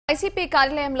YCP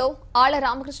కార్యాలయంలో ఆళ్ల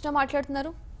రామకృష్ణ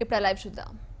మాట్లాడుతున్నారు. ఇప్పుడు లైవ్ చూద్దాం.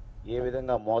 ఏ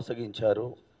విధంగా మోసగించారు,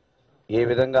 ఏ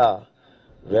విధంగా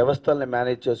వ్యవస్థల్ని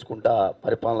మేనేజ్ చేసుకుంటా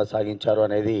పరిపాలన సాగించారు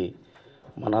అనేది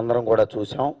మనందరం కూడా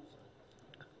చూసాం.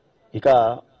 ఇక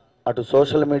అటు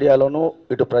సోషల్ మీడియాలోనూ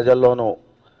ఇటు ప్రజల్లోనూ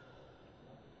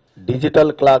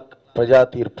డిజిటల్ క్లాక్ ప్రజా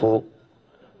తీర్పు,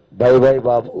 బై బై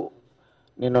బాబు,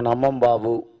 నిన్ను నమ్మం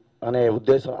బాబు అనే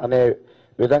ఉద్దేశం అనే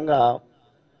విధంగా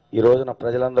ఈ రోజున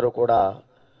ప్రజలందరూ కూడా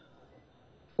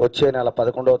వచ్చే నెల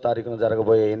 11వ తారీఖున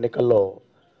జరగబోయే ఎన్నికల్లో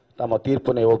తమ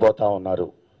తీర్పును ఇవ్వబోతా ఉన్నారు.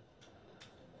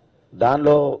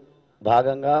 దానిలో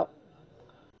భాగంగా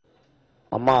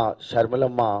అమ్మ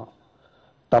షర్మిలమ్మ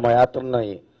తమ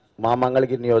యాత్రని మా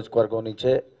మంగళగిరి నియోజకవర్గం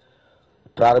నుంచే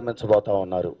ప్రారంభించబోతా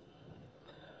ఉన్నారు.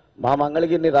 మా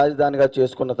మంగళగిరిని రాజధానిగా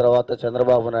చేసుకున్న తర్వాత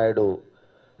చంద్రబాబు నాయుడు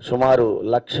సుమారు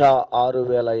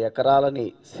 1,06,000 ఎకరాలని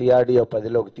సిఆర్డిఓ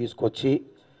పరిధిలోకి తీసుకొచ్చి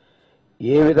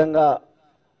ఏ విధంగా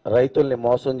రైతుల్ని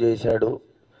మోసం చేశాడు,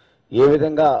 ఏ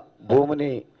విధంగా భూమిని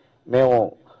మేము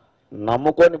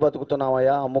నమ్ముకొని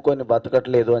బతుకుతున్నామయ్యా, అమ్ముకొని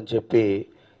బతకట్లేదు అని చెప్పి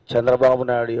చంద్రబాబు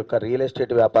నాయుడు యొక్క రియల్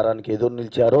ఎస్టేట్ వ్యాపారానికి ఎదురు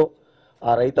నిలిచారో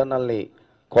ఆ రైతన్నల్ని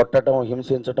కొట్టడం,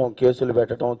 హింసించడం, కేసులు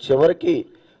పెట్టడం, చివరికి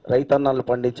రైతన్నలు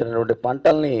పండించినటువంటి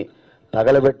పంటల్ని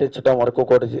తగలబెట్టించడం వరకు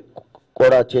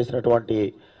కూడా చేసినటువంటి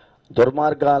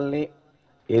దుర్మార్గాల్ని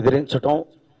ఎదిరించటం.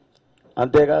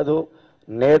 అంతేకాదు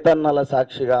నేతన్నల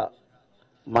సాక్షిగా,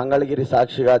 మంగళగిరి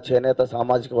సాక్షిగా చేనేత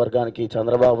సామాజిక వర్గానికి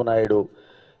చంద్రబాబు నాయుడు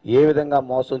ఏ విధంగా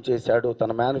మోసం చేశాడు,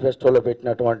 తన మేనిఫెస్టోలో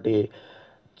పెట్టినటువంటి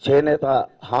చేనేత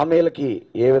హామీలకి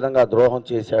ఏ విధంగా ద్రోహం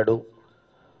చేశాడు.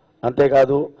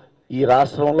 అంతేకాదు ఈ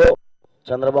రాష్ట్రంలో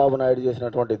చంద్రబాబు నాయుడు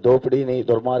చేసినటువంటి దోపిడీని,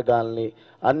 దుర్మార్గాల్ని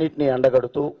అన్నిటినీ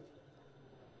ఎండగడుతూ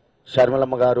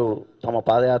షర్మిలమ్మ గారు తమ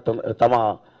పాదయాత్ర, తమ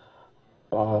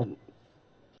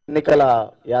ఎన్నికల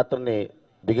యాత్రని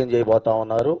బిగిన్ చేయబోతా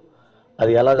ఉన్నారు.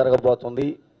 అది ఎలా జరగబోతుంది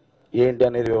ఏంటి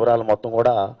అనేది వివరాలు మొత్తం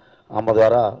కూడా అమ్మ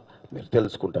ద్వారా మీరు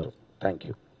తెలుసుకుంటారు. Thank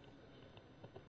you.